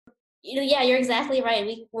Yeah, you're exactly right.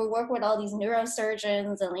 We work with all these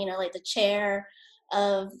neurosurgeons and, like the chair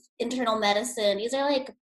of internal medicine. These are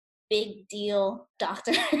like big deal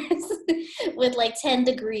doctors with like 10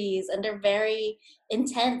 degrees, and they're very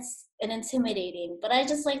intense and intimidating. But I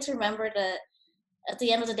just like to remember that at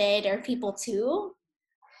the end of the day, they're people too.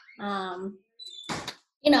 Um,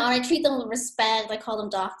 and I treat them with respect. I call them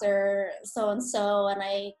doctor so and so, and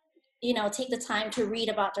I, take the time to read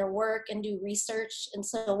about their work and do research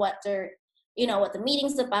into what they're, what the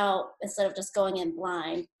meeting's about instead of just going in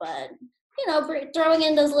blind. But throwing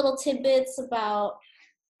in those little tidbits about,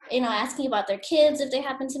 asking about their kids if they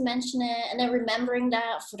happen to mention it, and then remembering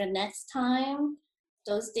that for the next time.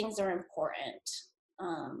 Those things are important.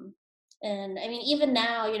 Um, and I mean, even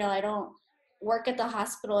now, I don't work at the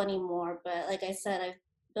hospital anymore, but like I said, I've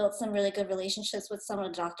built some really good relationships with some of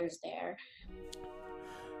the doctors there.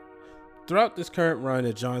 Throughout this current run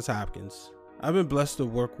at Johns Hopkins, I've been blessed to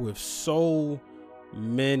work with so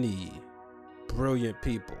many brilliant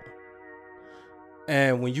people.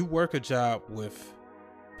 And when you work a job with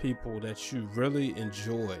people that you really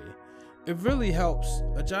enjoy, it really helps.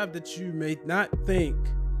 A job that you may not think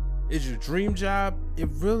is your dream job, it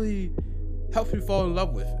really helps you fall in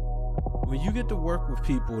love with it. When you get to work with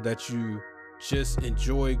people that you just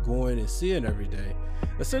enjoy going and seeing every day,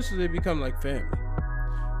 essentially they become like family.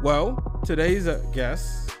 Well, today's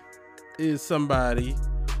guest is somebody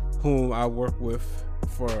whom I work with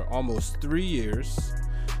for almost 3 years,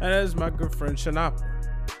 and that is my good friend Chanapa.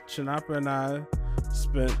 Chanapa and I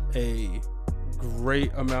spent a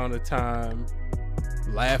great amount of time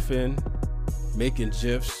laughing, making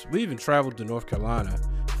GIFs. We even traveled to North Carolina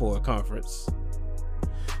for a conference.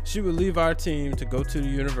 She would leave our team to go to the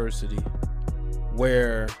university,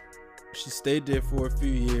 where she stayed there for a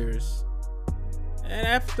few years. And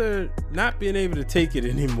after not being able to take it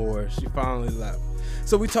anymore, she finally left.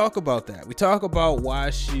 So we talk about that. We talk about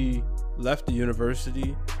why she left the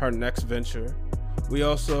university, her next venture. We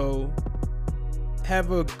also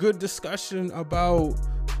have a good discussion about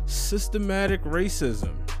systematic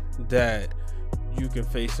racism that you can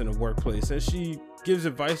face in the workplace. And she gives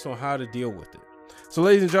advice on how to deal with it. So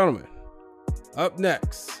ladies and gentlemen, up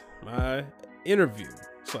next, my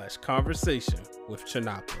interview/conversation with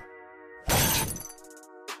Chanapa.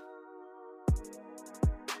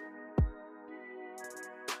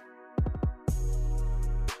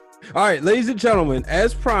 All right, ladies and gentlemen,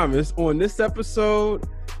 as promised, on this episode,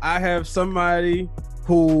 I have somebody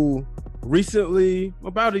who recently,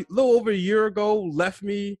 about a little over a year ago, left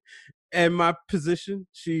me in my position.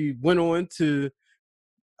 She went on to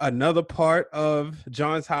another part of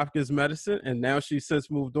Johns Hopkins medicine, and now she's since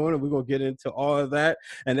moved on, and we're going to get into all of that.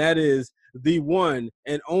 And that is the one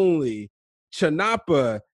and only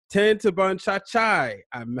Chanapa Tantibanchachai.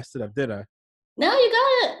 I messed it up, did I? No, you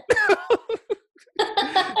got it.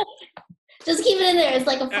 Just keep it in there. It's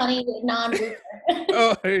like a funny non-blooper.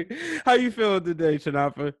 Oh, hey. How you feeling today,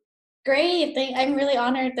 Chanapa? Great. I'm really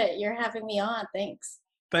honored that you're having me on. Thanks.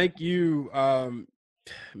 Thank you.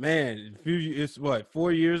 Man, it's what,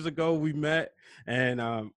 4 years ago we met, and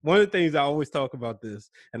one of the things I always talk about this,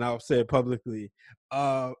 and I'll say it publicly.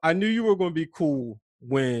 I knew you were going to be cool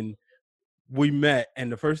when we met,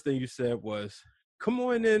 and the first thing you said was, "Come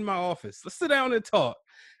on in my office. Let's sit down and talk."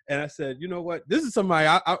 And I said, you know what? This is somebody,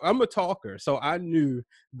 I'm a talker. So I knew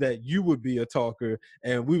that you would be a talker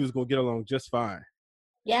and we was going to get along just fine.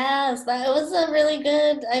 Yes, that was a really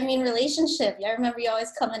good, relationship. I remember you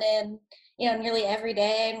always coming in, nearly every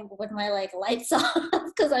day with my like lights off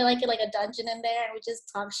because I like it like a dungeon in there, and we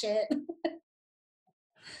just talk shit.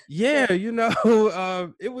 Yeah,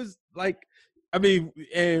 it was like,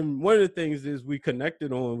 and one of the things is we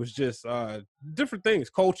connected on was just different things,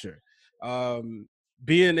 culture, um,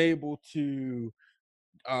 being able to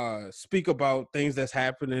speak about things that's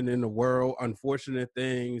happening in the world, unfortunate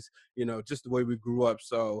things, just the way we grew up.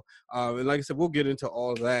 So, and like I said, we'll get into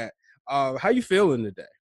all that. How you feeling today?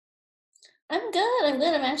 I'm good. I'm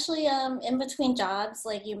good. I'm actually in between jobs,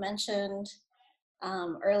 like you mentioned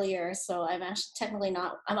earlier. So I'm actually technically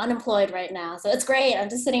not. I'm unemployed right now, so it's great. I'm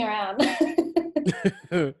just sitting around.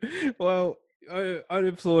 Well,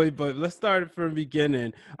 unemployed, but let's start from the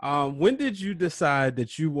beginning. When did you decide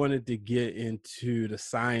that you wanted to get into the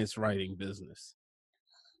science writing business?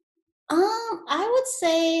 I would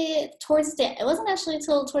say it wasn't actually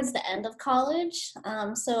until towards the end of college.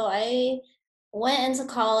 So I went into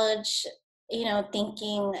college,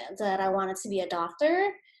 thinking that I wanted to be a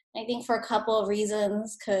doctor. I think for a couple of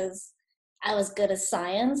reasons, because I was good at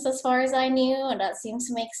science as far as I knew, and that seemed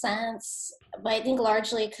to make sense. But I think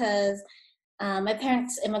largely because My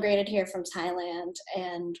parents immigrated here from Thailand,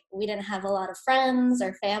 and we didn't have a lot of friends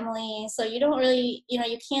or family. So you don't really,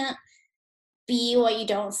 you can't be what you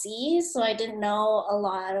don't see. So I didn't know a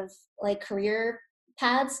lot of like career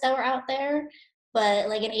paths that were out there. But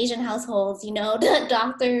like in Asian households, that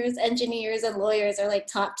doctors, engineers, and lawyers are like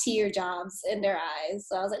top tier jobs in their eyes.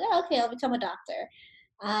 So I was like, oh, okay, I'll become a doctor.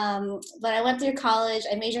 But I went through college.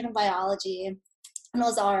 I majored in biology, and it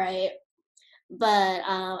was all right. But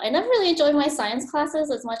I never really enjoyed my science classes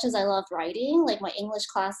as much as I loved writing, like my English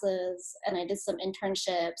classes, and I did some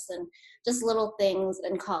internships and just little things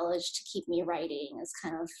in college to keep me writing as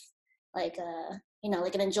kind of like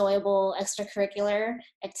like an enjoyable extracurricular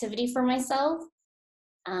activity for myself.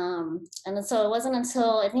 And then, so it wasn't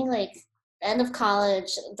until I think like the end of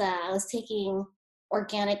college that I was taking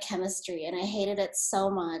organic chemistry, and I hated it so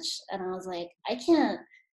much. And I was like, I can't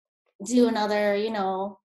do another,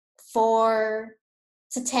 4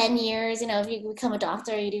 to 10 years, if you become a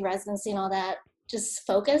doctor, you do residency and all that, just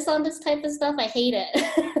focus on this type of stuff. I hate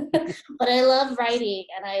it. But I love writing,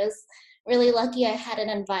 and I was really lucky I had an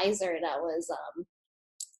advisor that was,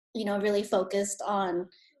 really focused on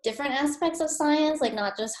different aspects of science, like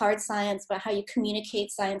not just hard science, but how you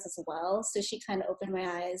communicate science as well. So she kind of opened my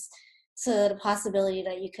eyes to the possibility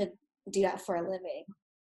that you could do that for a living.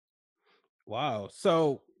 Wow.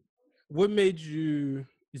 So what made you,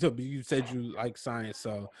 so you said you like science,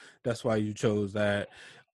 so that's why you chose that.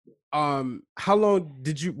 How long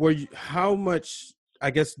did you were you how much, I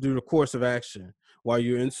guess, through the course of action while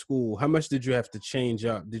you're in school, how much did you have to change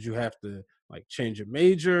up? Did you have to like change your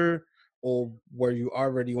major, or were you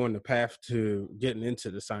already on the path to getting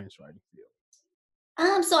into the science writing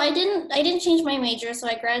field? So I didn't change my major. So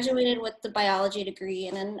I graduated with the biology degree,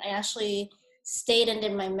 and then I actually stayed and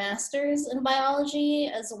did my master's in biology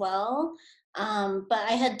as well. But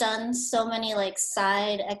I had done so many like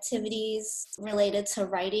side activities related to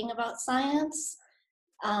writing about science,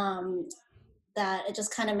 um, that it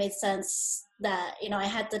just kind of made sense that I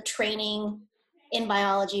had the training in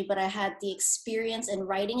biology, but I had the experience in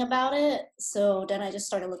writing about it. So then I just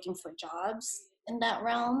started looking for jobs in that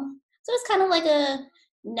realm. So it's kind of like a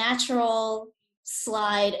natural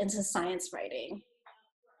slide into science writing.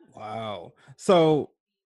 Wow. So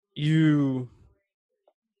you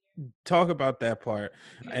talk about that part,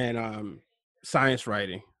 and science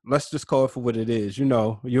writing. Let's just call it for what it is. You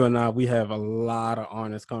know, you and I, we have a lot of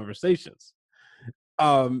honest conversations.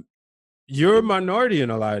 Um, you're a minority in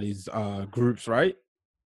a lot of these groups, right?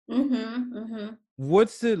 Mm-hmm. Mm-hmm.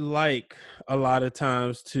 What's it like a lot of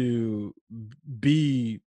times to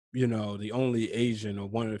be, the only Asian or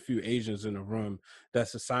one of the few Asians in the room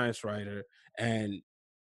that's a science writer, and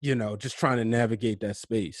just trying to navigate that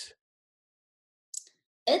space?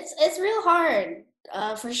 It's real hard,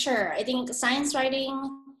 for sure. I think science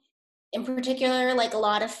writing in particular, like a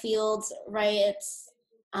lot of fields, right? It's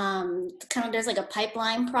kind of there's like a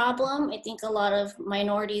pipeline problem. I think a lot of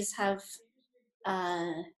minorities have,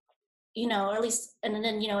 uh, or at least, and then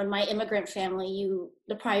in my immigrant family,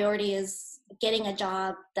 the priority is getting a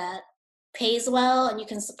job that pays well and you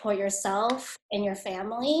can support yourself and your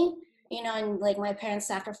family. And like my parents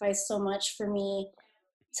sacrificed so much for me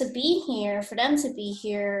to be here, for them to be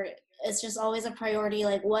here. It's just always a priority.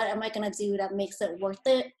 Like, what am I going to do that makes it worth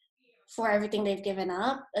it for everything they've given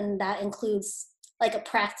up? And that includes like a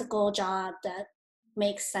practical job that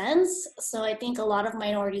makes sense. So I think a lot of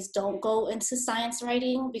minorities don't go into science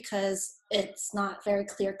writing because it's not very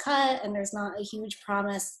clear cut and there's not a huge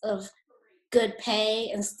promise of good pay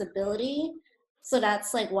and stability. So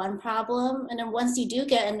that's like one problem. And then once you do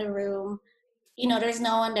get in the room, there's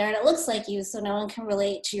no one there that looks like you, so no one can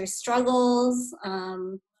relate to your struggles.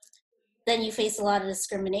 Then you face a lot of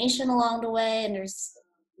discrimination along the way, and there's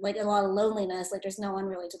like a lot of loneliness. Like there's no one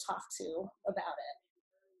really to talk to about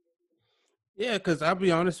Yeah, because I'll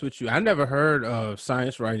be honest with you, I never heard of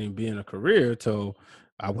science writing being a career till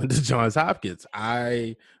I went to Johns Hopkins.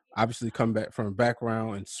 I obviously come back from a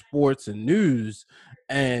background in sports and news,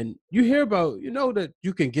 and you hear about, that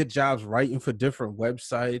you can get jobs writing for different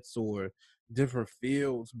websites or different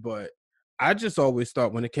fields, but I just always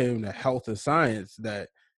thought when it came to health and science that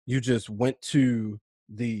you just went to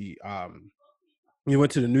the you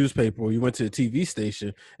went to the newspaper or you went to the TV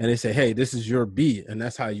station and they say, "Hey, this is your beat," and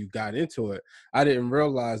that's how you got into it. I didn't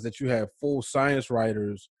realize that you have full science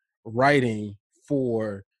writers writing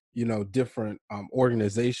for different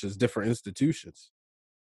organizations, different institutions.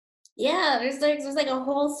 it. Yeah, there's like a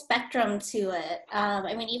whole spectrum to it.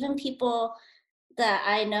 I mean, even people that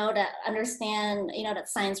I know that understand, that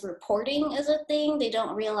science reporting is a thing, they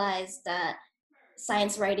don't realize that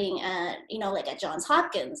science writing at, like at Johns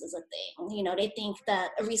Hopkins is a thing. They think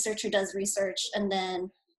that a researcher does research and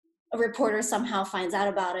then a reporter somehow finds out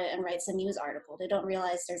about it and writes a news article. They don't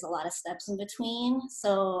realize there's a lot of steps in between.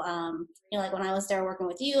 So, like when I was there working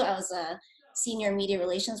with you, I was a senior media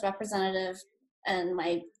relations representative, and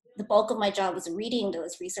the bulk of my job was reading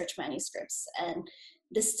those research manuscripts and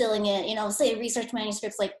distilling it. Say a research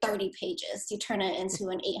manuscript's like 30 pages, you turn it into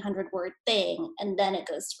an 800-word thing, and then it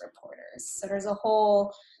goes to reporters. So there's a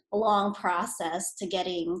whole long process to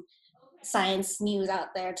getting science news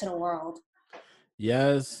out there to the world.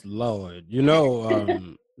 Yes, Lord.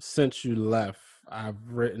 Since you left, I've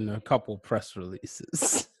written a couple press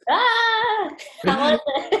releases. Ah, how was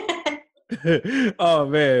it? Oh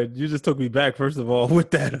man, you just took me back first of all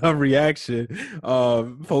with that reaction.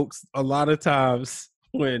 Folks, a lot of times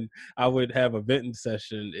when I would have a venting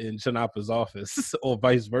session in Chanapa's office or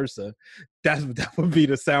vice versa, that would be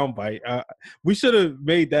the soundbite. We should have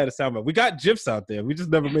made that a soundbite. We got gifs out there, we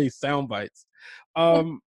just never made sound bites.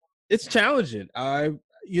 um it's challenging.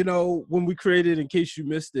 When we created In Case You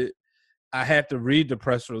Missed It, I had to read the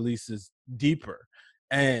press releases deeper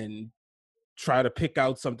and try to pick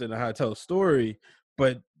out something to how to tell a story,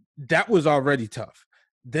 but that was already tough.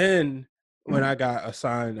 Then when I got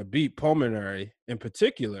assigned a beat, pulmonary in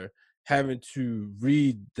particular, having to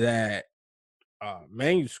read that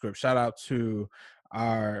manuscript. Shout out to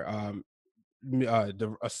our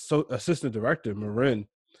assistant director, Marin.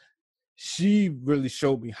 She really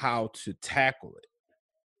showed me how to tackle it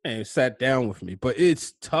and sat down with me. But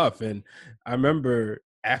it's tough. And I remember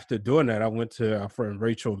after doing that, I went to our friend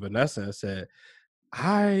Rachel and Vanessa and said,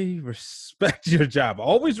 I respect your job. I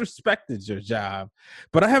always respected your job,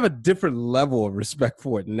 but I have a different level of respect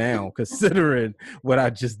for it now, considering what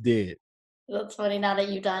I just did. That's funny now that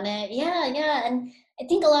you've done it. Yeah, yeah. And I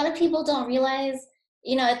think a lot of people don't realize,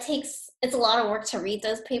 it's a lot of work to read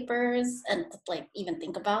those papers and like even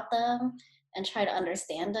think about them and try to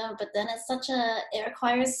understand them. But then it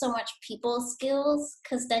requires so much people skills,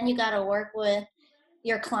 because then you got to work with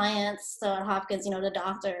your clients, so at Hopkins, the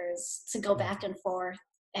doctors, to go back and forth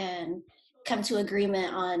and come to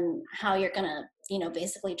agreement on how you're gonna,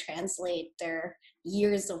 basically translate their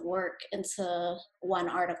years of work into one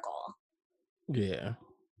article. Yeah.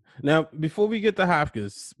 Now, before we get to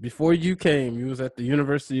Hopkins, before you came, you was at the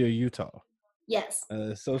University of Utah, Yes.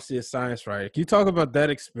 associate science writer. Can you talk about that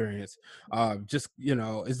experience?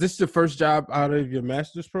 Is this your first job out of your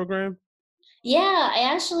master's program? Yeah,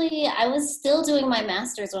 I was still doing my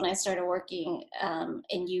master's when I started working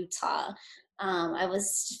in Utah. I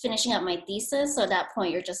was finishing up my thesis, so at that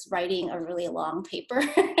point you're just writing a really long paper,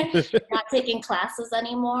 not taking classes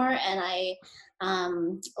anymore. And I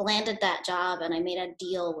landed that job, and I made a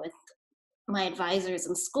deal with my advisors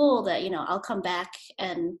in school that I'll come back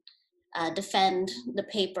and defend the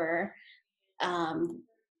paper um,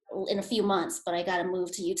 in a few months, but I got to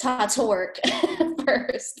move to Utah to work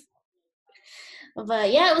first.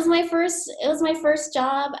 But yeah, it was my first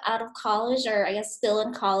job out of college, or I guess still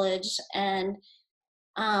in college. And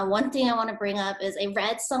one thing I want to bring up is I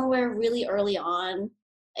read somewhere really early on,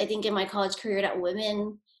 I think in my college career, that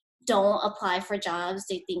women don't apply for jobs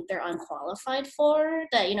they think they're unqualified for,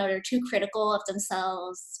 that they're too critical of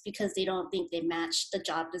themselves because they don't think they match the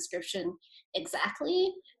job description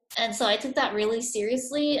exactly. And so I took that really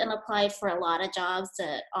seriously and applied for a lot of jobs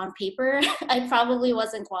that on paper I probably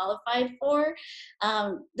wasn't qualified for.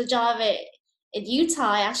 The job at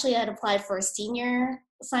Utah, I actually had applied for a senior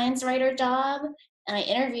science writer job, and I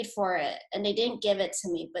interviewed for it, and they didn't give it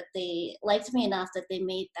to me, but they liked me enough that they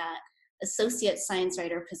made that associate science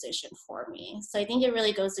writer position for me. So I think it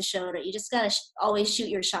really goes to show that you just gotta always shoot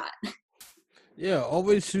your shot. Yeah,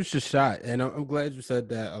 always shoot your shot. And I'm glad you said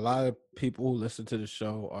that. A lot of people who listen to the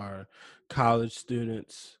show are college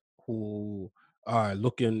students who are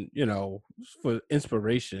looking, for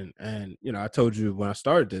inspiration. And, I told you when I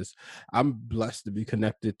started this, I'm blessed to be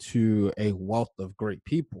connected to a wealth of great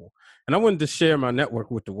people. And I wanted to share my network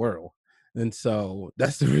with the world. And so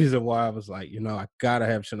that's the reason why I was like, I got to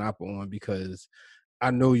have Chanapa on, because I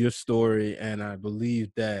know your story and I believe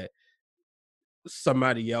that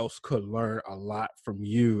somebody else could learn a lot from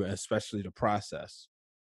you, especially the process.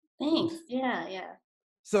 Thanks. Yeah, yeah.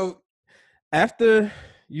 So after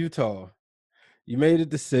Utah, you made a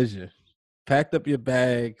decision, packed up your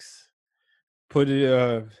bags, put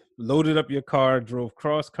it, loaded up your car, drove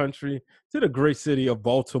cross country to the great city of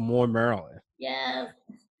Baltimore, Maryland. Yes.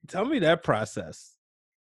 Tell me that process.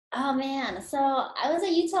 Oh man. So I was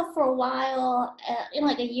at Utah for a while, in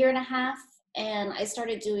like a year and a half, and I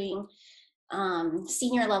started doing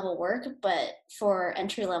senior level work, but for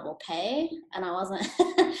entry level pay, and I wasn't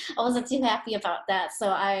I wasn't too happy about that. So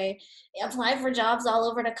I applied for jobs all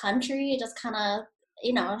over the country, just kind of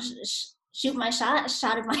shoot my shot,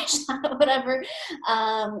 shot at my shot, whatever.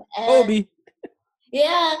 And Obi.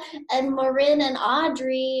 yeah, and Marin and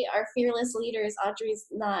Audrey are fearless leaders. Audrey's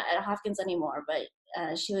not at Hopkins anymore,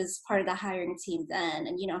 but she was part of the hiring team then,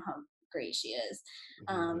 and you know how great she is.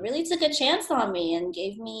 Mhm. Really took a chance on me and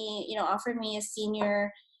gave me, offered me a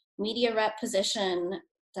senior media rep position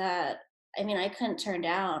that I mean I couldn't turn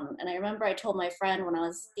down. And I remember I told my friend when I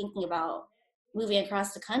was thinking about moving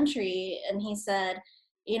across the country, and he said,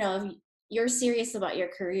 if you're serious about your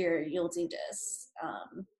career, you'll do this.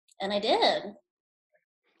 And I did.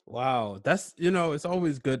 Wow, that's it's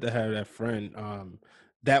always good to have that friend.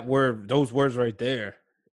 That word, those words right there.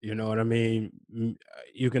 You know what I mean?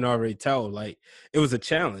 You can already tell. Like it was a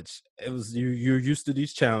challenge. It was You're used to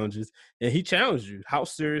these challenges, and he challenged you. How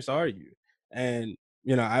serious are you? And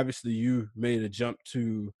obviously, you made a jump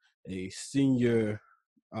to a senior,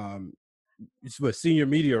 it's what senior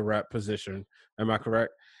media rep position. Am I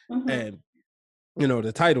correct? Mhm. And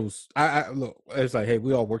the titles. I look. It's like, hey,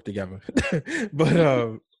 we all work together.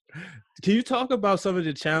 But can you talk about some of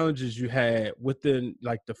the challenges you had within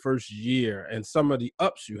like the first year and some of the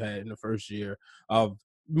ups you had in the first year of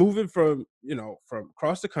moving from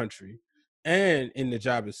across the country and in the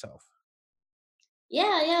job itself?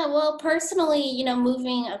 Yeah, yeah. Well, personally,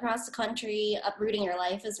 moving across the country, uprooting your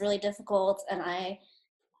life is really difficult. And I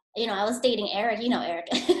was dating Eric. You know, Eric.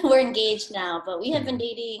 We're engaged now, but we have been Mhm.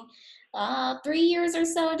 dating 3 years or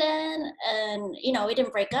so then. And, we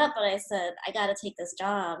didn't break up, but I said, I got to take this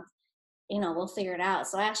job, we'll figure it out.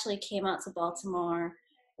 So I actually came out to Baltimore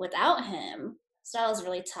without him. So that was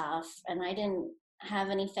really tough. And I didn't have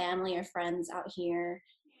any family or friends out here.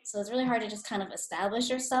 So it's really hard to just kind of establish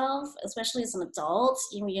yourself, especially as an adult.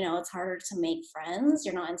 It's harder to make friends.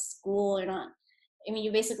 You're not in school. You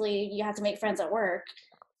have to make friends at work.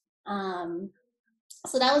 Um,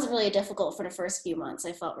 so that was really difficult for the first few months.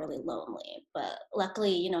 I felt really lonely, but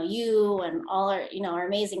luckily, you and all our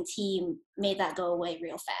amazing team made that go away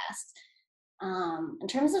real fast. In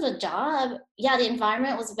terms of the job, yeah, the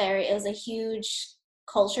environment it was a huge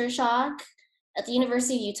culture shock. At the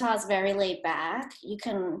University of Utah, it's very laid back. You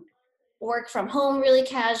can work from home really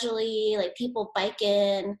casually, like people bike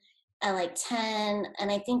in at like 10. And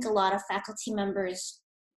I think a lot of faculty members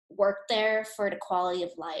work there for the quality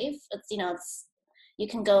of life. You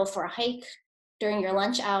can go for a hike during your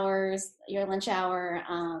lunch hour.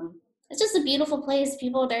 It's just a beautiful place.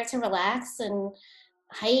 People are there to relax and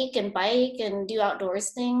hike and bike and do outdoors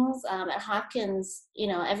things. At Hopkins,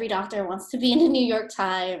 every doctor wants to be in the New York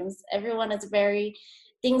Times. Everyone is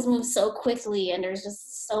things move so quickly and there's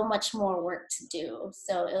just so much more work to do.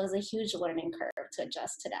 So it was a huge learning curve to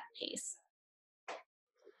adjust to that pace.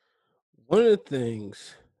 One of the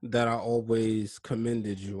things that I always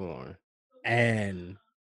commended you on, and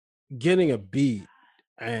getting a beat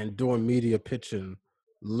and doing media pitching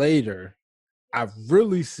later, I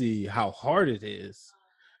really see how hard it is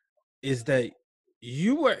that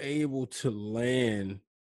you were able to land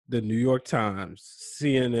the New York Times,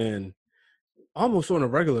 CNN almost on a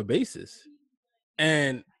regular basis.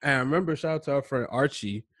 And I remember, shout out to our friend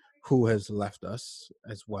Archie, who has left us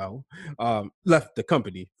as well, left the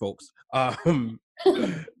company, folks.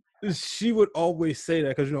 She would always say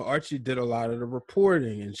that because Archie did a lot of the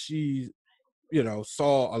reporting, and she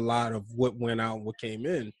saw a lot of what went out and what came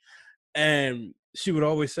in. And she would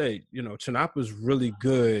always say, Chanapa's really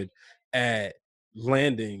good at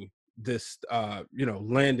landing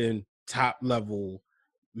landing top level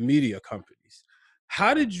media companies.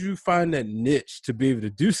 How did you find that niche to be able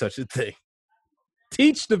to do such a thing?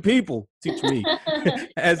 Teach the people, teach me.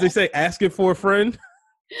 As they say, asking for a friend.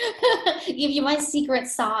 Give you my secret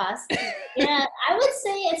sauce. Yeah, I would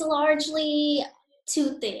say it's largely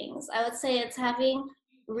two things. I would say it's having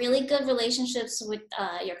really good relationships with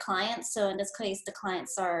your clients. So in this case, the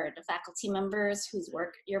clients are the faculty members whose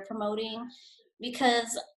work you're promoting,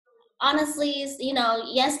 because honestly,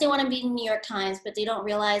 yes, they want to be in New York Times, but they don't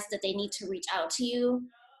realize that they need to reach out to you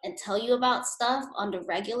and tell you about stuff on the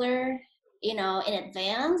regular, in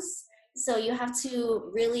advance. So you have to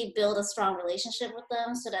really build a strong relationship with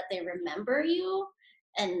them so that they remember you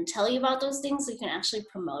and tell you about those things so you can actually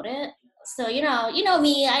promote it. So,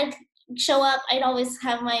 me, I'd show up, I'd always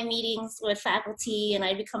have my meetings with faculty and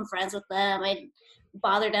I'd become friends with them. I'd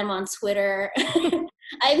bother them on Twitter.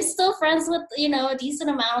 I'm still friends with, a decent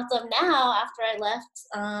amount of them now after I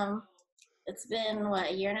left. It's been what,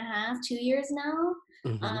 a year and a half, 2 years now.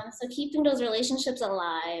 Mhm. So keeping those relationships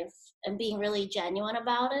alive and being really genuine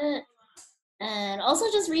about it and also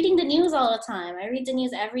just reading the news all the time. I read the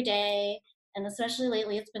news every day, and especially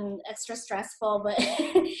lately, it's been extra stressful. But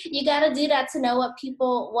you got to do that to know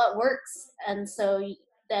what works, and so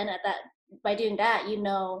then at that by doing that, you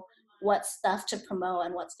know what stuff to promote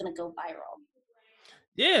and what's going to go viral.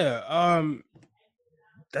 Yeah,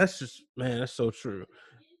 that's just man, that's so true.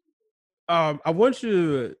 I want you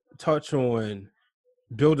to touch on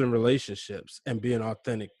building relationships and being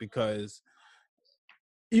authentic because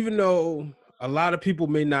even though a lot of people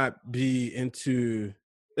may not be into,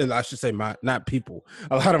 and I should say my not people,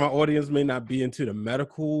 a lot of my audience may not be into the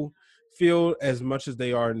medical field as much as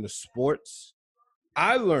they are in the sports.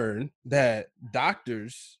 I learned that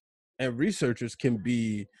doctors and researchers can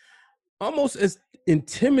be almost as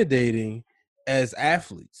intimidating as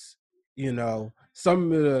athletes. You know,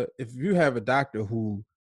 if you have a doctor who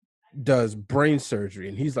does brain surgery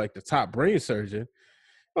and he's like the top brain surgeon,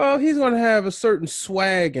 well, he's going to have a certain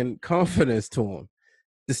swag and confidence to him.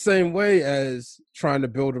 The same way as trying to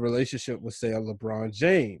build a relationship with, say, a LeBron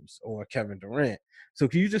James or a Kevin Durant. So,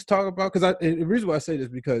 can you just talk about? Because the reason why I say this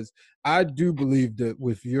is because I do believe that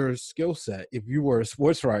with your skill set, if you were a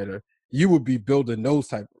sports writer, you would be building those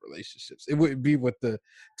type of relationships. It wouldn't be with the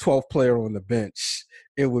 12th player on the bench.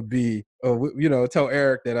 It would be, tell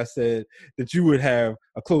Eric that I said that you would have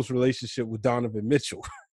a close relationship with Donovan Mitchell.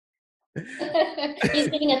 He's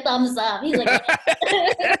giving a thumbs up. He's like,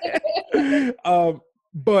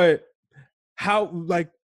 But how, like,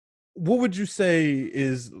 what would you say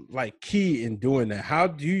is like key in doing that? How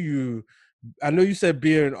do you, I know you said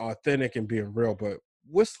being authentic and being real, but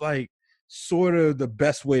what's like sort of the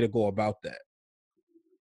best way to go about that?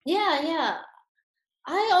 yeah.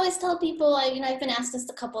 I always tell people, I've been asked this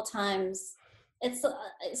a couple times. It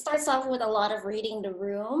starts off with a lot of reading the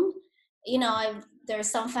room. There's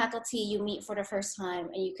some faculty you meet for the first time,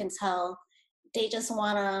 and you can tell they just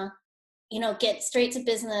want to, get straight to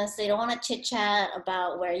business. They don't want to chit chat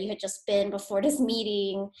about where you had just been before this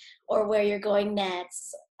meeting or where you're going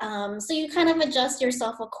next. So you kind of adjust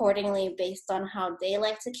yourself accordingly based on how they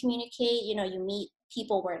like to communicate. You meet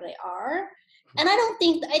people where they are. And I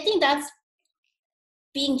think that's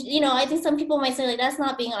being, I think some people might say like that's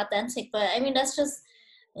not being authentic, but I mean that's just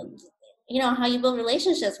how you build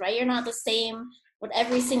relationships, right? You're not the same with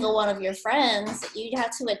every single one of your friends. You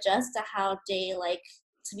have to adjust to how they like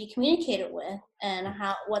to be communicated with and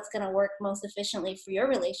how what's going to work most efficiently for your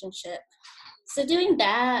relationship. So doing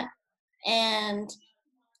that, and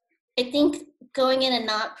I think going in and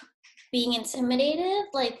not being intimidated,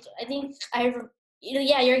 like I think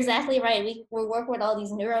yeah, you're exactly right. We work with all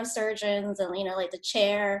these neurosurgeons and like the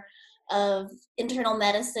chair of internal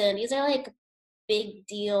medicine. These are like big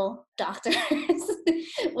deal doctors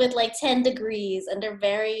with like 10 degrees, and they're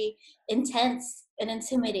very intense and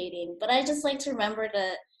intimidating. But I just like to remember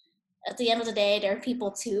that at the end of the day, they're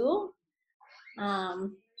people too.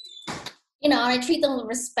 Um, and I treat them with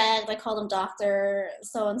respect. I call them Doctor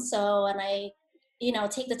so and so, and I,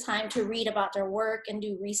 take the time to read about their work and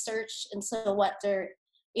do research into what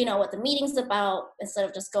what the meeting's about instead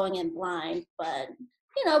of just going in blind. But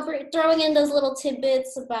throwing in those little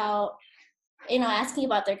tidbits about asking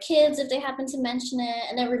about their kids if they happen to mention it,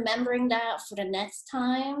 and then remembering that for the next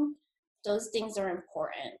time. Those things are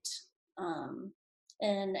important. Um,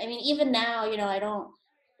 and I mean, even now, I don't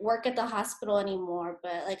work at the hospital anymore,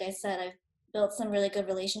 but like I said, I've built some really good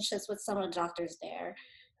relationships with some of the doctors there.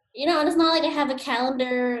 And it's not like I have a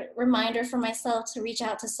calendar reminder for myself to reach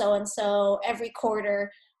out to so and so every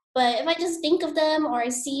quarter. But if I just think of them or I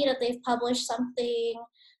see that they've published something,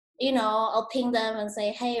 I'll ping them and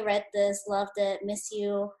say, "Hey, read this, loved it, miss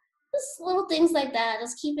you." Just little things like that,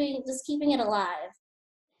 just keeping it alive.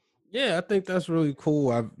 Yeah, I think that's really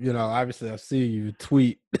cool. Obviously I see you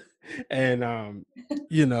tweet and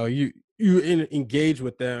engage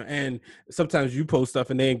with them, and sometimes you post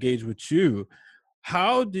stuff and they engage with you.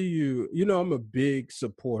 How do I'm a big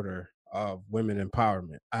supporter of women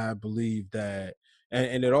empowerment. I believe that,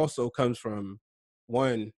 and it also comes from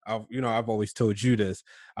I've always told you this.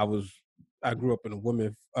 I grew up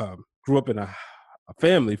in a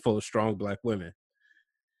family full of strong black women.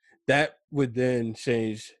 That would then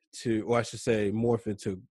change to, or I should say, morph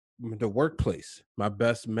into the workplace. My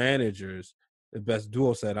best managers, the best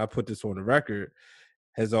duo set, I put this on the record,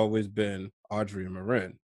 has always been Audrey and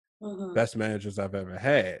Marin. Hmm. Best managers I've ever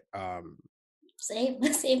had. Same,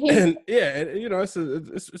 same here. And yeah, and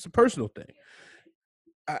it's a personal thing.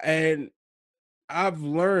 And I've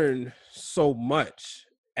learned so much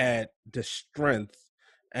at the strength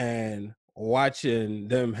and watching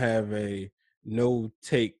them have a no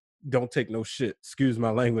take, don't take no shit, excuse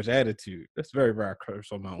my language attitude. That's very, very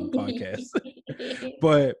curse on my own podcast.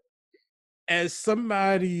 But as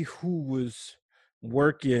somebody who was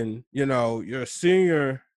working, you're a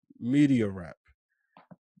senior media rep,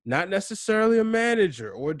 not necessarily a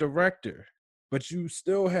manager or a director, but you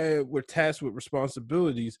still were tasked with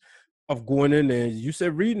responsibilities of going in there. You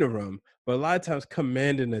said reading the room, but a lot of times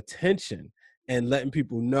commanding attention and letting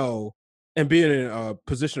people know and being in a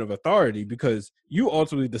position of authority because you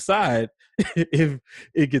ultimately decide if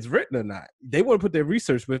it gets written or not. They want to put their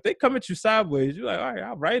research, but if they come at you sideways, you're like, all right,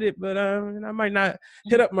 I'll write it, but I might not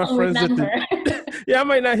hit up my I'll friends at remember. the yeah, I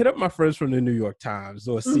might not hit up my friends from the New York Times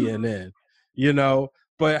or Mhm. CNN, you know.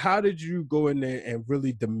 But how did you go in there and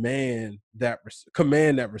really command that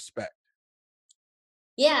respect?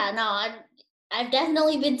 Yeah, no, I've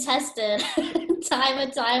definitely been tested time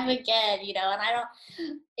and time again, and I don't,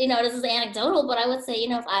 this is anecdotal, but I would say,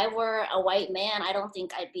 if I were a white man, I don't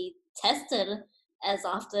think I'd be tested as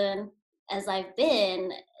often as I've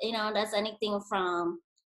been. That's anything from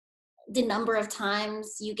the number of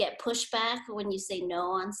times you get pushback when you say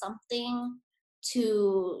no on something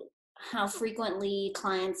to how frequently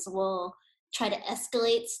clients will try to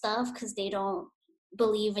escalate stuff because they don't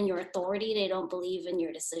believe in your authority, they don't believe in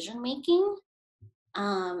your decision making.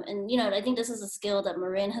 And I think this is a skill that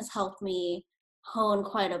Marin has helped me hone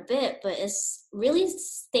quite a bit, but it's really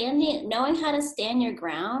knowing how to stand your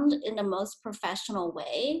ground in the most professional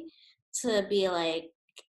way, to be like,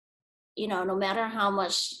 no matter how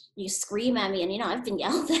much you scream at me, and I've been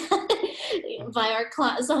yelled at by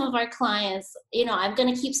some of our clients, I'm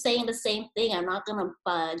gonna keep saying the same thing. I'm not gonna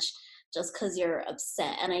budge just because you're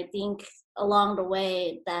upset. And I think along the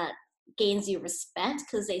way that gains you respect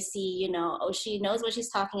because they see, oh, she knows what she's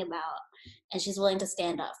talking about, and she's willing to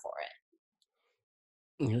stand up for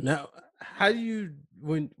it. Now, how do you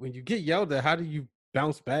when you get yelled at, how do you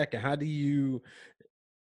bounce back and how do you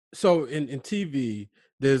so in TV,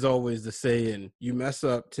 there's always the saying, you mess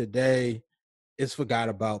up today, it's forgot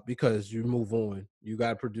about because you move on. You got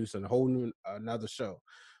to produce a whole new another show.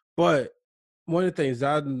 But one of the things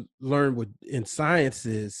I learned in science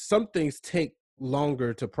is some things take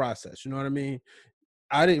longer to process. You know what I mean?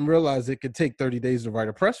 I didn't realize it could take 30 days to write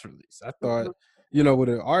a press release. I thought, Mhm. with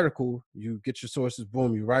an article, you get your sources,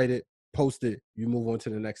 boom, you write it, post it, you move on to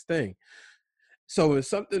the next thing. So it's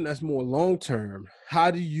something that's more long term.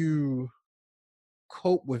 How do you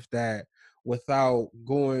cope with that without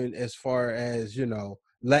going as far as,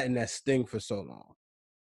 letting that sting for so long?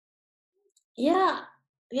 Yeah,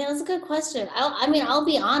 yeah, that's a good question. I mean, I'll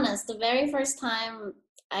be honest. The very first time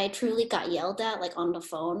I truly got yelled at, like on the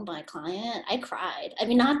phone by a client, I cried. I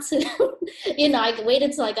mean, not to, I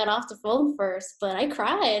waited till I got off the phone first, but I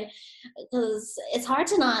cried because it's hard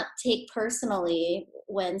to not take personally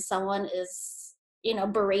when someone is,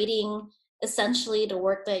 berating essentially the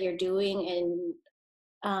work that you're doing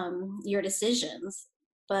and your decisions.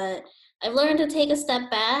 But I've learned to take a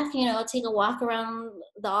step back, take a walk around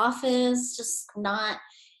the office, just not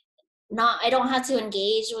I don't have to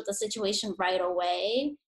engage with the situation right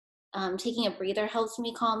away. Taking a breather helps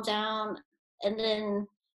me calm down. And then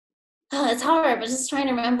it's hard, but just trying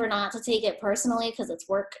to remember not to take it personally because it's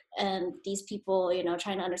work and these people,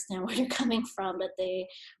 trying to understand where they're coming from, that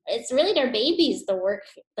it's really their babies, the work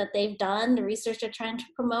that they've done, the research they're trying to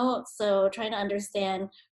promote. So trying to understand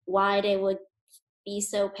why they would be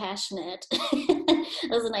so passionate. That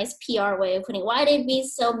was a nice PR way of putting why they'd be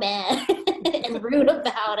so mad and rude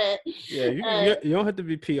about it. Yeah, you, Uh, you you don't have to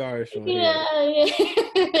be PR-ish on here. yeah, yeah.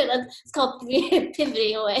 It's called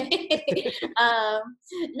pivoting away.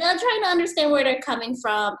 Now trying to understand where they're coming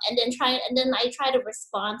from, and then I try to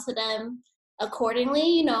respond to them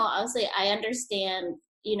accordingly. Obviously I understand,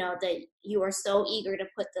 that you are so eager to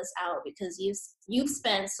put this out because you've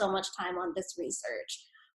spent so much time on this research.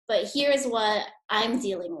 But here's what I'm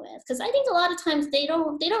dealing with, because I think a lot of times they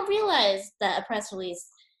don't realize that a press release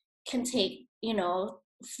can take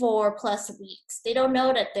 4+ weeks. They don't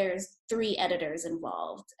know that there's 3 editors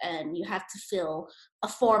involved and you have to fill a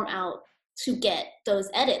form out to get those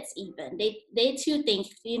edits. Even they too think,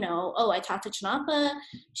 oh, I talked to Chanapa,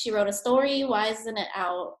 she wrote a story, why isn't it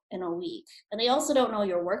out in a week? And they also don't know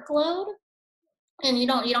your workload, and you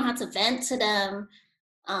don't have to vent to them.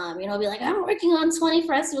 Be like, I'm working on 20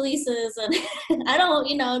 press releases, and I don't,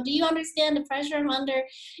 do you understand the pressure I'm under?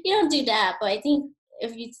 You don't do that, but I think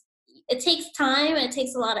if you, it takes time, it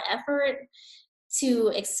takes a lot of effort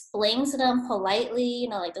to explain to them politely,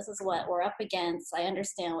 like, this is what we're up against. I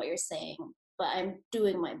understand what you're saying, but I'm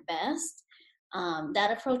doing my best.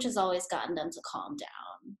 That approach has always gotten them to calm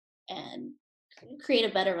down and create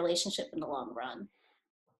a better relationship in the long run.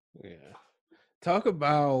 Yeah. Talk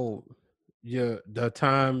about the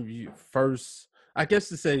time you first, I guess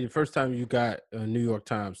to say the first time you got a New York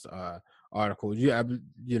Times article?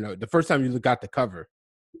 The first time you got the cover.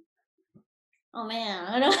 Oh man,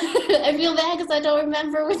 I don't. I feel bad because I don't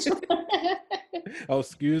remember which one. Oh,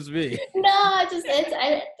 excuse me. No, I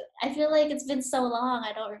feel like it's been so long.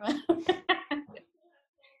 I don't remember.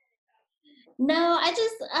 No, I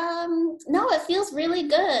just no, it feels really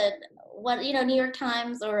good. What New York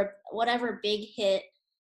Times or whatever big hit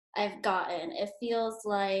I've gotten, it feels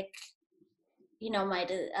like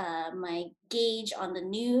my gauge on the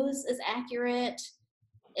news is accurate.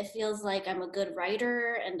 It feels like I'm a good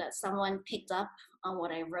writer and that someone picked up on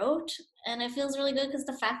what I wrote, and it feels really good because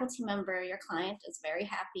the faculty member, your client, is very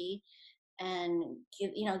happy and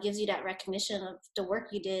gives you that recognition of the work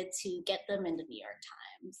you did to get them in the New York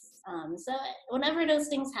Times. So whenever those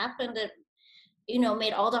things happened, it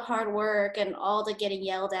made all the hard work and all the getting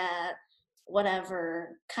yelled at,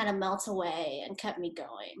 whatever, kind of melt away and kept me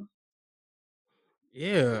going.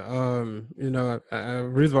 Yeah,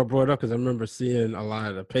 reason why I brought it up because I remember seeing a lot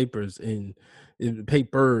of the in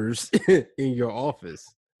papers in your office.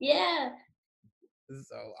 Yeah.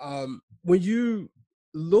 So, when you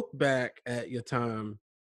look back at your time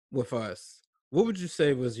with us, what would you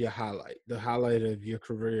say was the highlight of your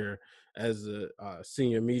career as a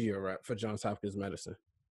senior media rep for Johns Hopkins Medicine?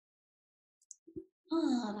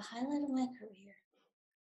 Oh, the highlight of my career.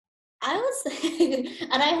 I would say,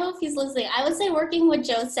 and I hope he's listening, I would say working with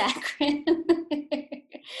Joe Saccharin.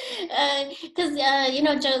 Because,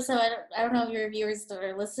 Joe, so I don't know if your viewers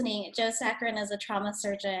are listening. Joe Saccharin is a trauma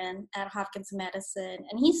surgeon at Hopkins Medicine.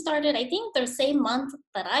 And he started, I think, the same month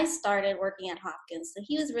that I started working at Hopkins. So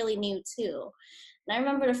he was really new, too. And I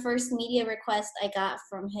remember the first media request I got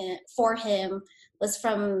from him for him was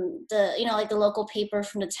from the local paper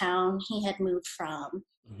from the town he had moved from.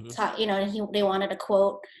 Hmm. They wanted a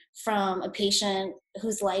quote from a patient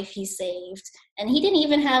whose life he saved, and he didn't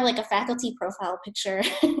even have like a faculty profile picture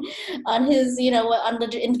on his, in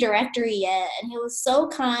the directory yet. And he was so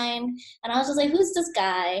kind, and I was just like, "Who's this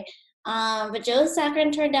guy?" But Joe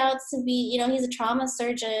Saccharin turned out to be, he's a trauma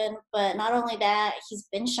surgeon, but not only that, he's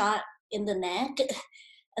been shot in the neck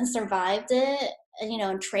and survived it,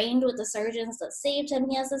 and trained with the surgeons that saved him.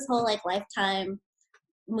 He has this whole like lifetime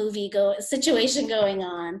situation going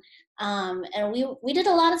on. And we did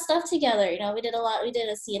a lot of stuff together. We did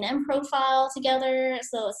a CNN profile together.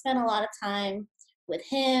 So I spent a lot of time with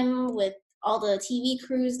him, with all the TV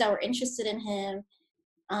crews that were interested in him.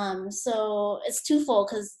 So it's twofold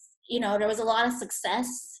because, there was a lot of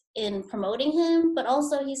success in promoting him, but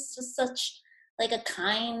also he's just such like a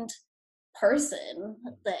kind person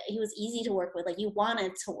that he was easy to work with. Like, you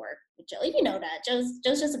wanted to work with Joe. That Joe's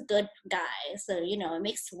just a good guy, so it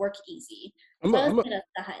makes work easy. I'm So a, that was I'm a, kind of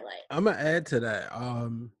the highlight. I'm gonna add to that.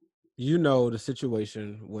 The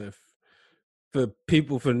situation with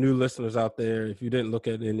for new listeners out there. If you didn't look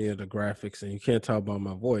at any of the graphics and you can't tell by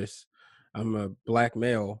my voice, I'm a black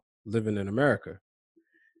male living in America,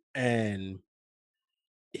 and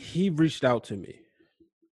he reached out to me,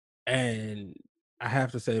 and I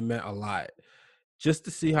have to say it meant a lot just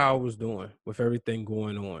to see how I was doing with everything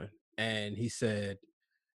going on. And he said,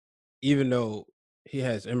 even though he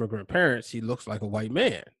has immigrant parents, he looks like a white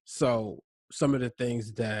man. So some of the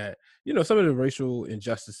things that, some of the racial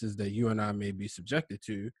injustices that you and I may be subjected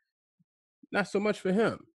to, not so much for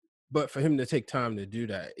him, but for him to take time to do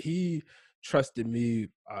that. He trusted me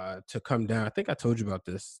to come down. I think I told you about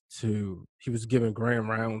this too. He was giving grand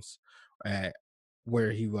rounds at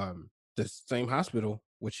where the same hospital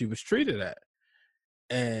which he was treated at.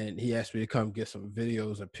 And he asked me to come get some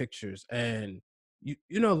videos and pictures. And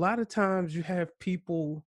a lot of times you have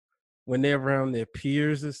people when they're around their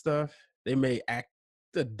peers and stuff, they may act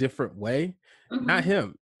a different way. Not Hmm.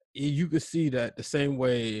 him. You could see that the same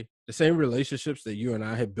relationships that you and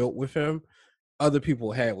I had built with him, other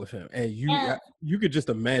people had with him. And Yeah, you could just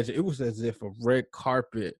imagine it was as if a red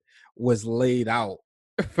carpet was laid out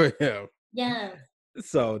for him. yeah.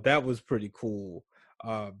 So that was pretty cool.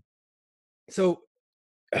 So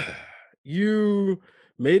you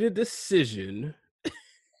made a decision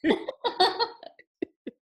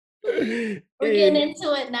We're getting in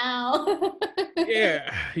into it now.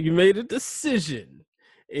 yeah, you made a decision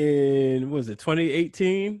in was it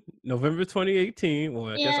 2018, November 2018, well,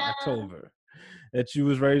 I guess Yeah. October, that you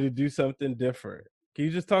was ready to do something different. Can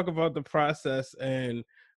you just talk about the process and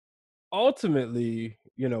ultimately,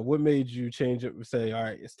 what made you change it and say, all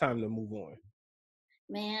right, it's time to move on?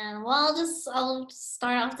 Man, well, I'll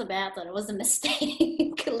start off the bat that it was a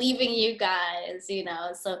mistake leaving you guys,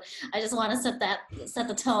 So I just want to set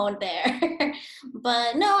the tone there.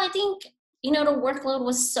 But no, I think, the workload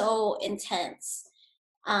was so intense.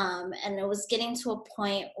 And it was getting to a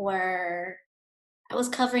point where I was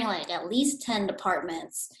covering like at least 10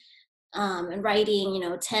 departments, and writing,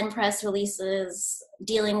 10 press releases,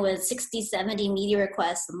 dealing with 60, 70 media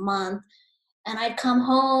requests a month. And I'd come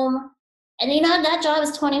home, and that job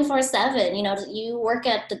is 24/7. You work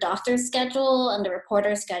at the doctor's schedule and the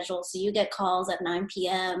reporter's schedule, so you get calls at 9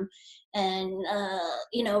 p.m. and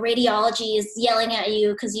radiology is yelling at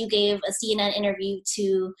you because you gave a CNN interview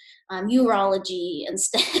to urology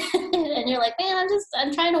instead. And you're like, man,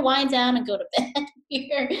 I'm trying to wind down and go to bed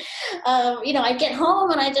here. I get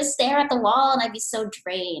home and I just stare at the wall and I'd be so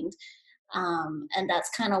drained. And that's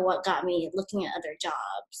kind of what got me looking at other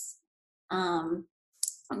jobs. um,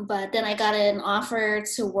 but then I got an offer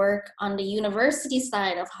to work on the university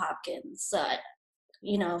side of Hopkins.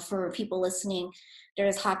 For people listening,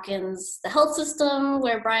 there's Hopkins, the health system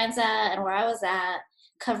where Brian's at and where I was at,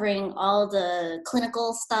 covering all the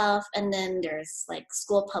clinical stuff. And then there's like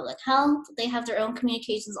School of Public Health. They have their own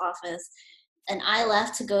communications office. And I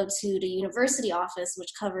left to go to the university office,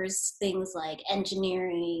 which covers things like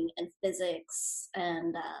engineering and physics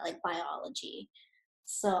and like biology.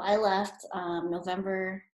 So I left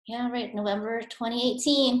November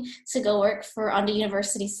 2018 to go work on the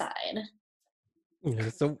university side. Yeah,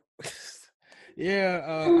 so yeah,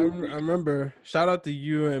 I remember. Shout out to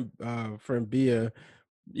you and friend Bia.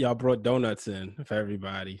 Y'all brought donuts in for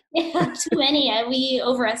everybody. Yeah, too many. We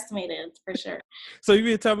overestimated for sure. So you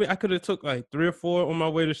mean to tell me I could have took like 3 or 4 on my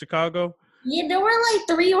way to Chicago? Yeah, there were like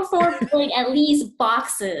 3 or 4, like at least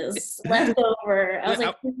boxes left over. I was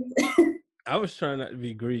Yeah, like, I was trying not to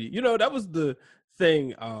be greedy. That was the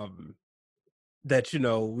thing that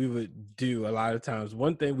we would do a lot of times.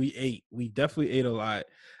 One thing we definitely ate a lot.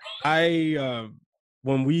 I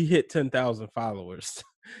When we hit 10,000 followers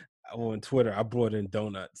on Twitter, I brought in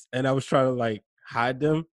donuts and I was trying to like hide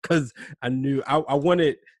them because I knew I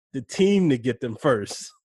wanted the team to get them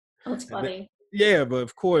first. oh, it's And funny. yeah, but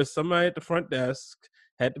of course, somebody at the front desk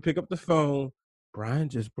had to pick up the phone. Brian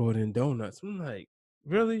just brought in donuts. I'm like,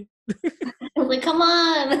 really? I was like, come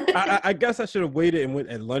on. I guess I should have waited and went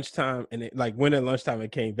at lunchtime, and went at lunchtime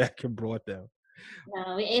and came back and brought them.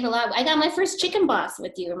 No, we ate a lot. I got my first chicken box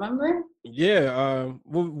with you, remember? Yeah.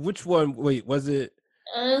 Which one? Wait, was it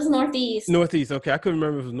It was Northeast. Northeast? Okay, I couldn't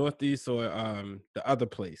remember if it was Northeast or the other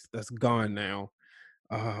place that's gone now.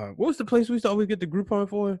 What was the place we used to always get the Groupon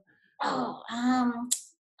for? Oh, oh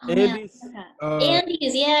man, I Andy's. forgot.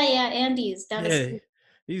 Andes, yeah, Andes down the Yeah, street.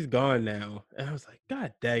 he's gone now, and I was like,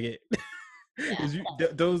 God dang it! Yeah.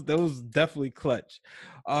 Those definitely clutch.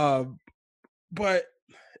 But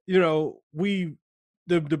we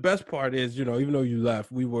the best part is even though you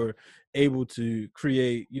left, we were able to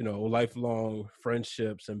create lifelong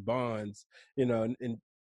friendships and bonds. And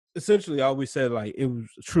essentially, I always said like it was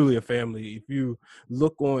truly a family. If you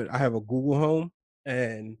look on, I have a Google Home,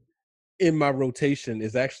 and in my rotation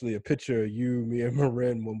is actually a picture of you, me, and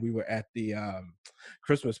Marin when we were at the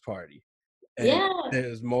Christmas party, and Yeah.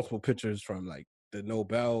 there's multiple pictures from like the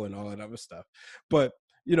Nobel and all that other stuff. But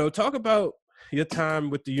talk about your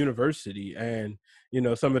time with the university and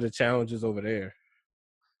some of the challenges over there.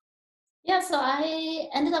 Yeah, so I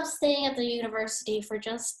ended up staying at the university for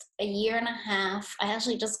just a year and a half. I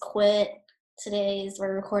actually just quit.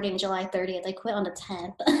 We're recording July 30th. I quit on the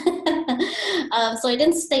 10th. So I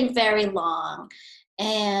didn't stay very long.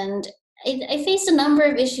 And I faced a number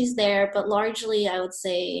of issues there, but largely I would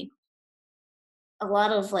say a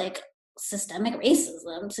lot of like systemic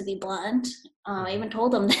racism, to be blunt. I Mhm. even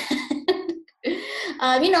told them that.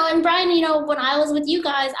 And Brian, when I was with you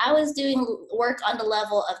guys, I was doing work on the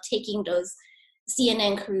level of taking those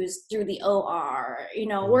CNN crews through the OR,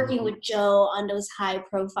 working Mhm. with Joe on those high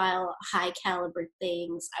profile, high caliber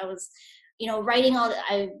things. I was, writing all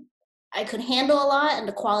that. I could handle a lot and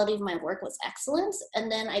the quality of my work was excellent.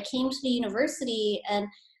 And then I came to the university and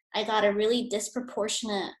I got a really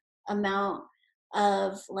disproportionate amount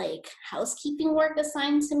of like housekeeping work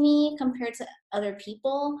assigned to me compared to other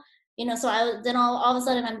people. So then all of a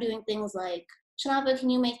sudden I'm doing things like, Chanapa, can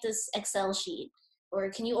you make this Excel sheet? Or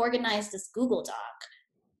can you organize this Google Doc?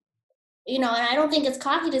 And I don't think it's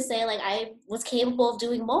cocky to say like I was capable of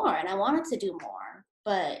doing more and I wanted to do more.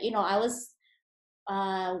 But, I was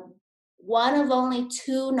uh, one of only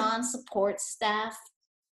 2 non-support staff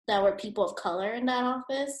that were people of color in that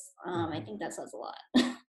office. I Mhm. think that says a lot.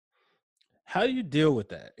 How do you deal with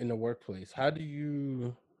that in the workplace? How do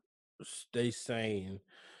you stay sane,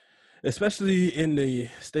 especially in the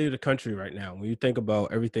state of the country right now? When you think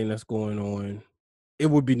about everything that's going on, it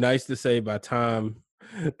would be nice to say by the time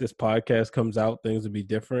this podcast comes out, things would be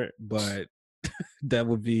different. But That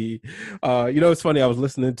would be, it's funny. I was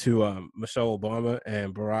listening to Michelle Obama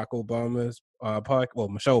and Barack Obama's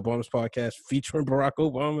Michelle Obama's podcast featuring Barack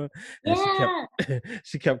Obama, and Yeah,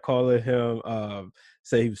 she kept calling him,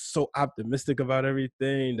 say he was so optimistic about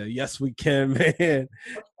everything. That yes, we can, man.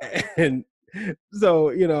 so funny. And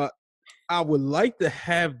so, I would like to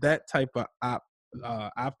have that type of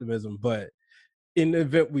optimism, but in the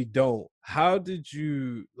event we don't, how did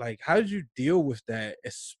you deal with that,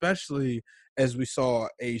 especially as we saw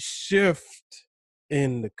a shift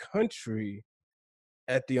in the country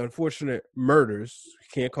at the unfortunate murders?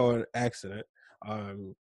 Can't call it an accident.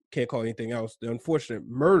 Um, can't call it anything else. The unfortunate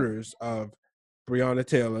murders of Breonna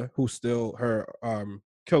Taylor, who still her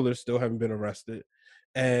killers still haven't been arrested,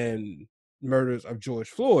 and murders of George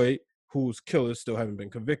Floyd, whose killers still haven't been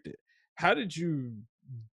convicted. How did you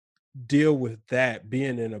deal with that,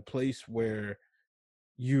 being in a place where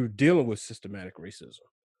you're dealing with systematic racism?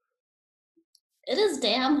 It is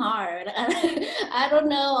damn hard. I don't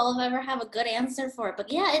know I'll ever have a good answer for it,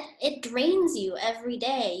 but yeah, it drains you every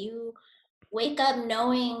day. You wake up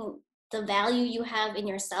knowing the value you have in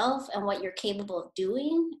yourself and what you're capable of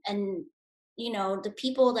doing. And, the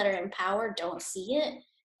people that are in power don't see it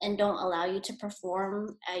and don't allow you to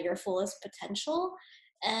perform at your fullest potential.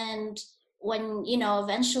 And when,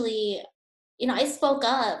 eventually, I spoke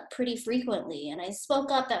up pretty frequently, and I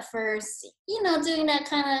spoke up at first, doing that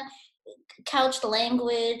kind of couched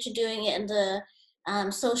language, doing it in the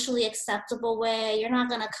socially acceptable way. You're not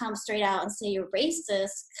going to come straight out and say you're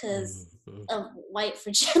racist because Mhm. of white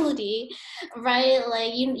fragility, right?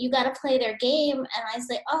 Like you got to play their game. And I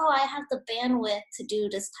say, oh, I have the bandwidth to do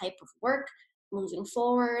this type of work moving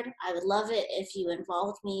forward. I would love it if you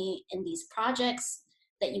involved me in these projects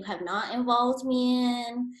that you have not involved me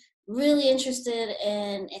in. Really interested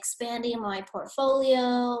in expanding my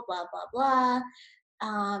portfolio, blah, blah, blah.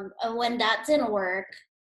 And when that didn't work,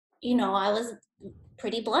 I was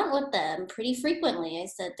pretty blunt with them pretty frequently. I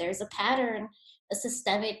said, there's a pattern, a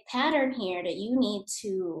systemic pattern here that you need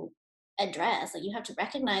to address. Like, you have to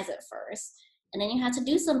recognize it first, and then you have to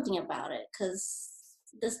do something about it, because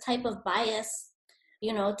this type of bias,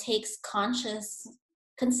 takes conscious,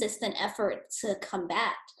 consistent effort to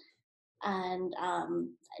combat. And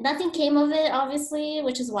nothing came of it, obviously,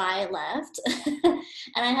 which is why I left.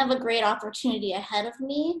 And I have a great opportunity ahead of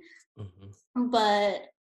me. Mhm. But,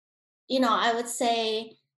 I would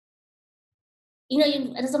say,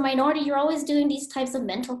 as a minority, you're always doing these types of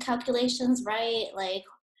mental calculations, right? Like,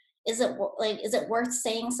 is it worth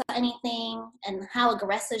saying anything, and how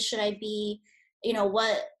aggressive should I be?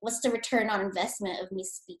 What's the return on investment of me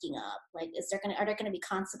speaking up? Like, are there gonna be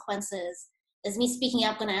consequences? Is me speaking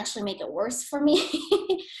up gonna actually make it worse for me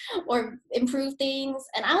or improve things?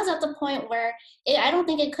 And I was at the point where I don't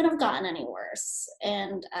think it could have gotten any worse.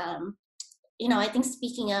 And I think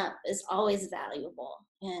speaking up is always valuable.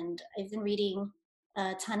 And I've been reading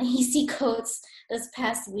Ta-Nehisi Coates this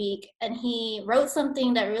past week, and he wrote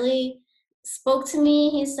something that really spoke to me.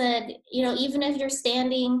 He said, even if you're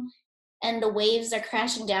standing and the waves are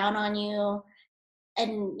crashing down on you,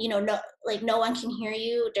 and no one can hear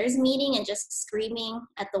you, there's meaning in just screaming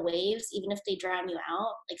at the waves, even if they drown you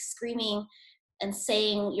out. Like, screaming and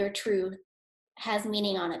saying your truth has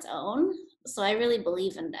meaning on its own. So I really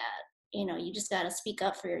believe in that. You just got to speak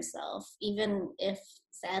up for yourself, even if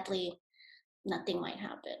sadly nothing might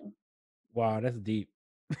happen. Wow, that's deep.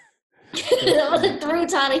 That's That was a deep. through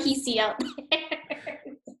Ta-Nehisi out there.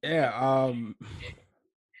 Yeah.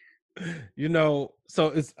 So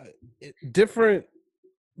it's different,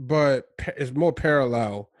 but it's more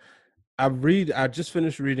parallel. I just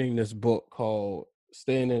finished reading this book called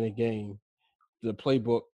Staying in the Game, the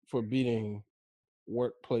playbook for beating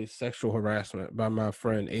workplace sexual harassment, by my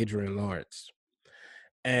friend Adrian Lawrence.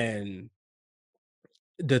 And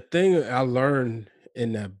the thing I learned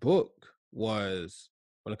in that book was,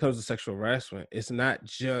 when it comes to sexual harassment, it's not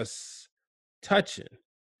just touching,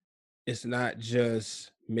 it's not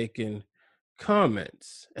just making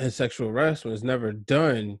comments. And sexual harassment is never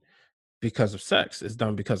done because of sex, it's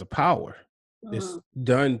done because of power. It's Mhm.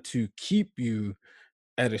 done to keep you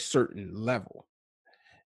at a certain level.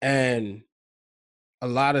 And a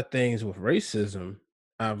lot of things with racism,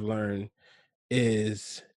 I've learned,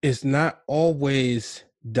 is it's not always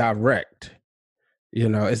direct.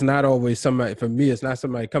 It's not always somebody, for me, it's not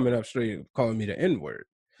somebody coming up straight and calling me the N-word.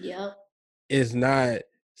 Yep. It's not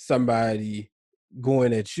somebody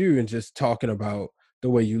going at you and just talking about the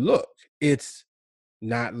way you look. It's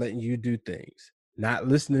not letting you do things, not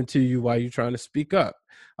listening to you while you're trying to speak up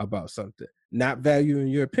about something, not valuing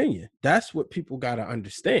your opinion. That's what people got to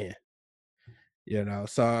understand.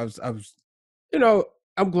 So I was,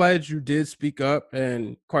 I'm glad you did speak up,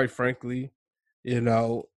 and quite frankly,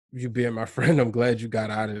 you being my friend, I'm glad you got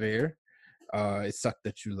out of there. It sucked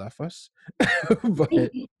that you left us, but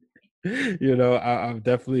I'm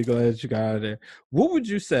definitely glad you got out of there. What would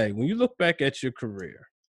you say when you look back at your career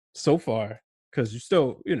so far? Because you're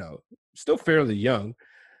still, still fairly young,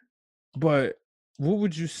 but what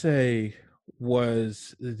would you say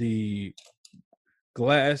was the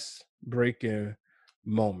glass breaking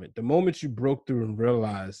moment? The moment you broke through and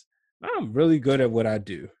realized I'm really good at what I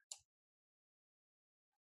do.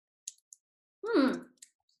 Hmm.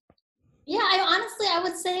 Yeah, I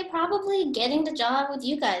would say probably getting the job with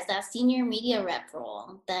you guys, that senior media rep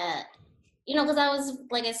role. That because I was,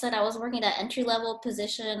 like I said, I was working that entry level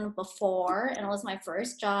position before, and it was my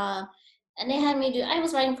first job. And they had me do, I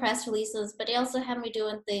was writing press releases, but they also had me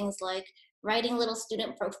doing things like writing little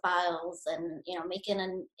student profiles and, making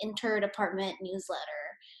an inter-department newsletter.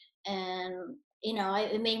 And,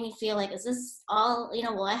 it made me feel like, is this all,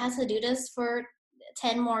 will I have to do this for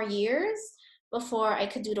 10 more years before I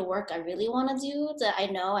could do the work I really want to do that I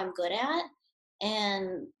know I'm good at?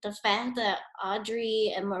 And the fact that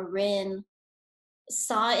Audrey and Marin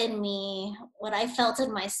saw in me what I felt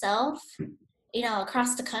in myself,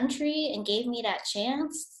 across the country and gave me that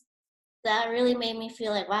chance, that really made me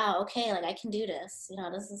feel like, wow, okay, like I can do this.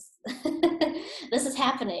 This is this is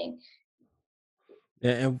happening.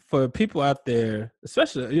 And for people out there,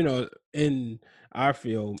 especially in our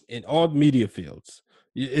field, in all media fields,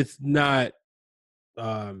 it's not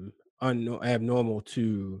abnormal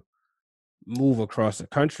to move across the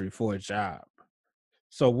country for a job.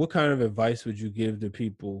 So what kind of advice would you give to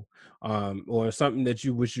people, or something that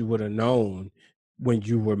you wish you would have known when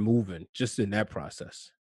you were moving, just in that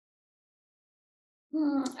process?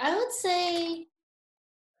 I would say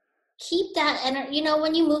keep that energy.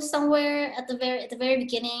 When you move somewhere at the very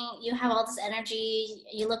beginning, you have all this energy.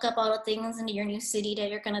 You look up all the things in your new city that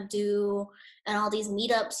you're gonna do, and all these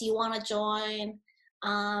meetups you want to join.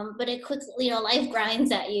 But it quickly, life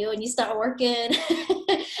grinds at you, and you start working,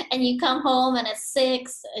 and you come home, and it's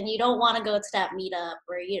 6, and you don't want to go to that meetup,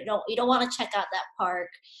 or you don't want to check out that park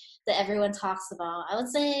that everyone talks about. I would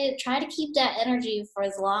say try to keep that energy for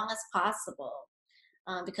as long as possible,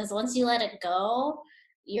 because once you let it go,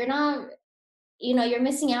 you're not, you're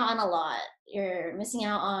missing out on a lot. You're missing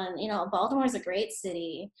out on, Baltimore is a great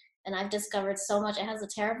city, and I've discovered so much. It has a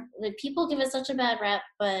terrible, like, people give it such a bad rep,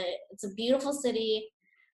 but it's a beautiful city.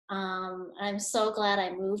 I'm so glad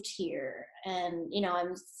I moved here, and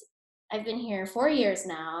I've been here 4 years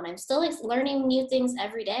now, and I'm still like learning new things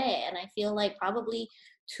every day, and I feel like probably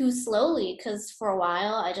too slowly, because for a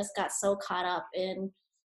while I just got so caught up in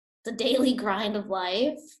the daily grind of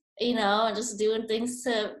life, and just doing things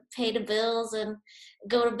to pay the bills and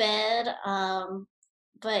go to bed.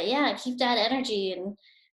 But yeah, keep that energy and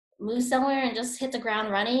move somewhere and just hit the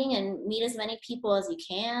ground running and meet as many people as you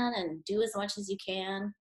can and do as much as you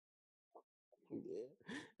can.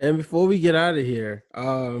 And before we get out of here,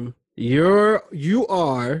 you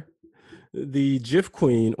are the GIF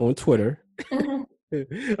queen on Twitter.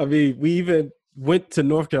 I mean, we even went to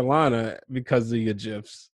North Carolina because of your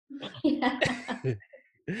GIFs. Yeah.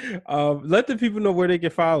 Let the people know where they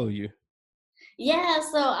can follow you. Yeah,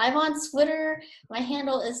 so I'm on Twitter. My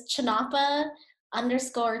handle is Chanapa_T.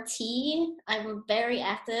 I'm very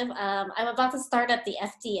active. I'm about to start at the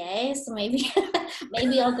FDA, so maybe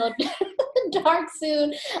maybe I'll go dark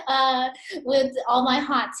soon, uh, with all my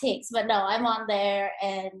hot takes. But no, I'm on there,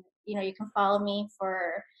 and you can follow me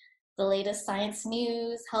for the latest science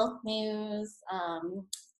news, health news,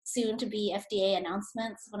 soon to be FDA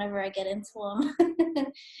announcements whenever I get into them,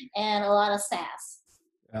 and a lot of sass.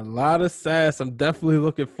 A lot of sass. I'm definitely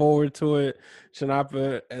looking forward to it.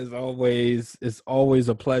 Chanapa, as always, it's always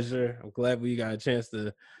a pleasure. I'm glad we got a chance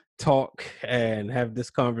to talk and have this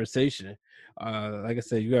conversation. Like I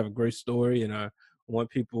said, you have a great story, and I want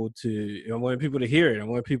people to hear it. I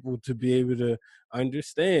want people to be able to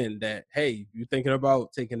understand that, hey, you're thinking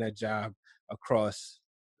about taking that job across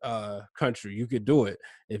country, you could do it.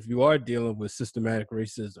 If you are dealing with systematic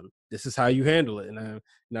racism, this is how you handle it. And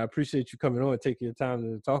I appreciate you coming on and taking your time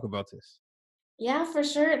to talk about this. Yeah, for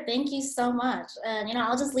sure. Thank you so much. And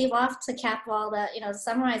I'll just leave off to cap all that, to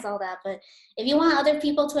summarize all that. But if you want other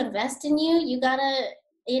people to invest in you, you gotta,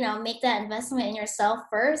 make that investment in yourself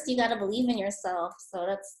first. You gotta believe in yourself. So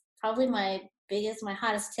that's probably my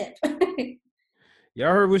hottest tip.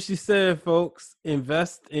 Y'all heard what she said, folks.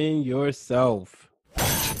 Invest in yourself.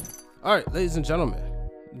 All right, ladies and gentlemen,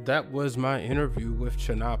 that was my interview with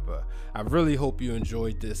Chanapa. I really hope you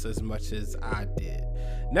enjoyed this as much as I did.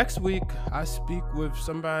 Next week, I speak with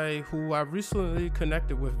somebody who I recently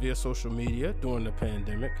connected with via social media during the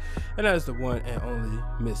pandemic, and that is the one and only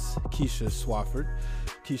Miss Keisha Swafford.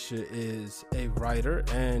 Keisha is a writer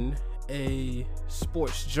and a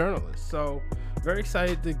sports journalist, so very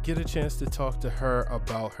excited to get a chance to talk to her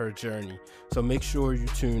about her journey. So make sure you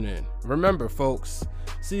tune in. Remember, folks,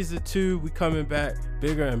 season 2, we coming back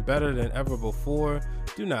bigger and better than ever before.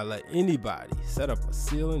 Do not let anybody set up a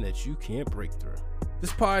ceiling that you can't break through.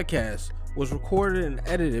 This podcast was recorded and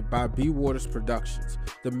edited by B Waters Productions.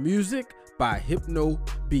 The music by Hypno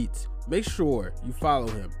Beats. Make sure you follow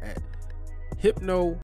him at Hypno